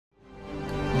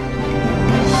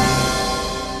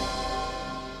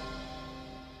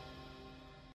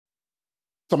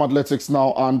Some athletics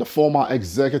now, and the former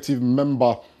executive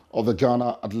member of the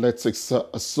Ghana Athletics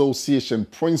Association,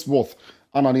 Prince Worth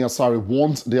Anane-Asare,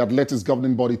 wants the athletics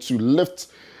governing body to lift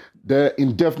the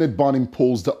indefinite ban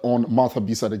imposed on Martha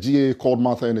Bissah. The GAA called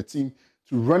Martha and the team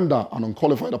to render an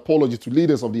unqualified apology to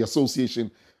leaders of the association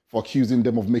for accusing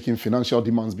them of making financial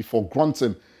demands before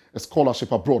granting a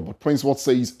scholarship abroad. But Prince Worth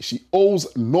says she owes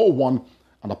no one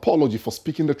an apology for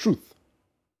speaking the truth.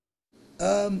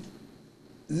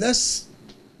 Let's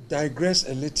digress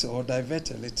a little or divert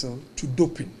a little to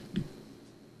doping.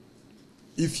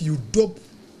 If you dope,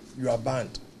 you are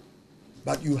banned,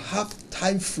 but you have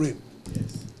time frame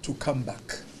to come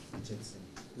back.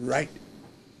 Right?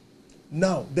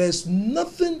 Now, there's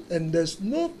nothing and there's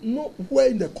nowhere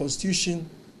in the Constitution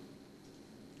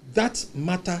that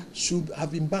matter should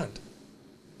have been banned.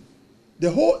 The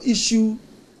whole issue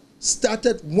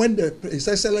started when His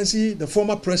Excellency, the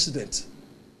former president,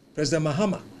 President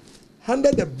Mahama,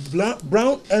 handed the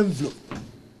brown envelope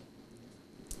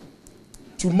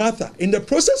to Martha. In the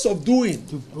process of doing,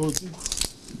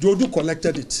 Jodu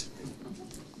collected it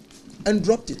and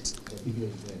dropped it.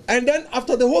 And then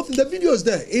after the whole thing, the video is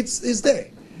there. It's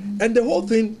there. And the whole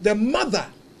thing, the mother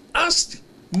asked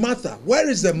Martha, where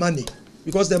is the money?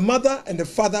 Because the mother and the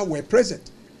father were present.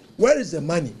 Where is the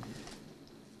money?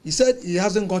 He said he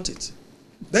hasn't got it.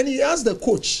 Then he asked the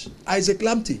coach, Isaac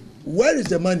Lamptey, where is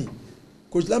the money?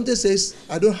 Coach Lamptey says,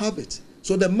 I don't have it.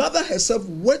 So the mother herself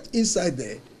went inside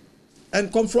there and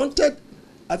confronted,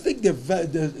 I think,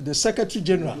 the Secretary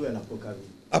General,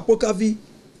 Apokavi,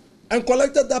 and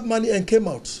collected that money and came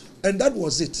out. And that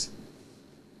was it.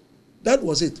 That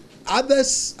was it.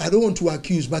 Others, I don't want to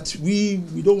accuse, but we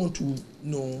don't want to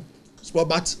know.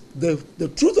 But the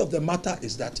truth of the matter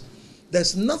is that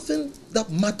there's nothing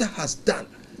that Martha has done.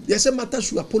 They say Martha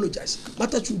should apologize.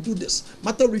 Martha should do this.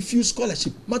 Martha refuse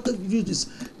scholarship. Martha refuse this.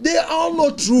 They are all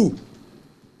not true.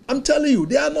 I'm telling you,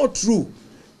 they are not true.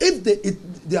 If they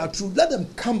are true, let them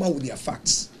come out with their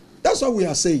facts. That's what we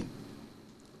are saying.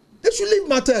 They should leave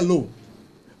Martha alone.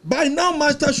 By now,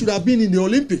 Martha should have been in the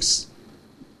Olympics.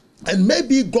 And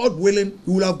maybe, God willing,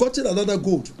 we would have gotten another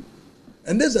gold.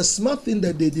 And there's a smart thing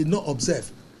that they did not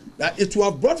observe. That it will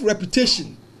have brought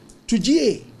reputation to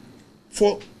GA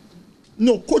for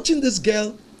coaching this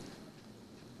girl,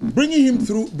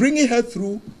 bringing her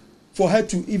through for her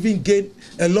to even gain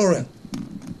a laurel.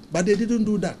 But they didn't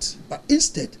do that. But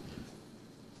instead,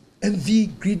 envy,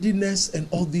 greediness, and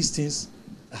all these things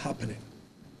are happening.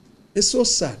 It's so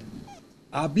sad.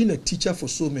 I've been a teacher for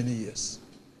so many years.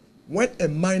 When a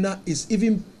minor is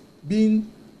even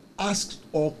being asked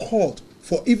or called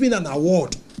for even an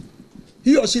award,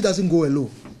 he or she doesn't go alone.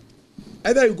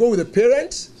 Either you go with the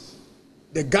parent,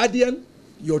 the guardian,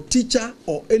 your teacher,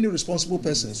 or any responsible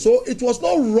person. So it was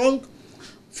not wrong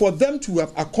for them to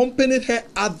have accompanied her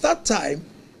at that time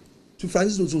to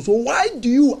Francis. So why do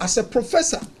you, as a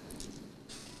professor,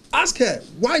 ask her,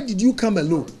 why did you come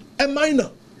alone? A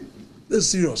minor. This is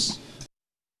serious.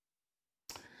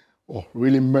 Oh,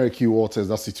 really murky waters,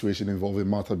 that situation involving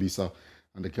Martha Bissah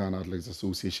and the Ghana Athletics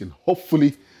Association.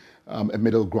 Hopefully, a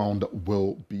middle ground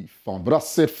will be found. But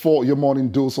that's it for your morning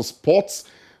dose of sports.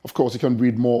 Of course, you can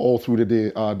read more all through the day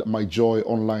at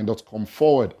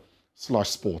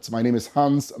myjoyonline.com/sports. My name is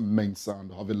Hans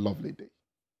Mensand. Have a lovely day.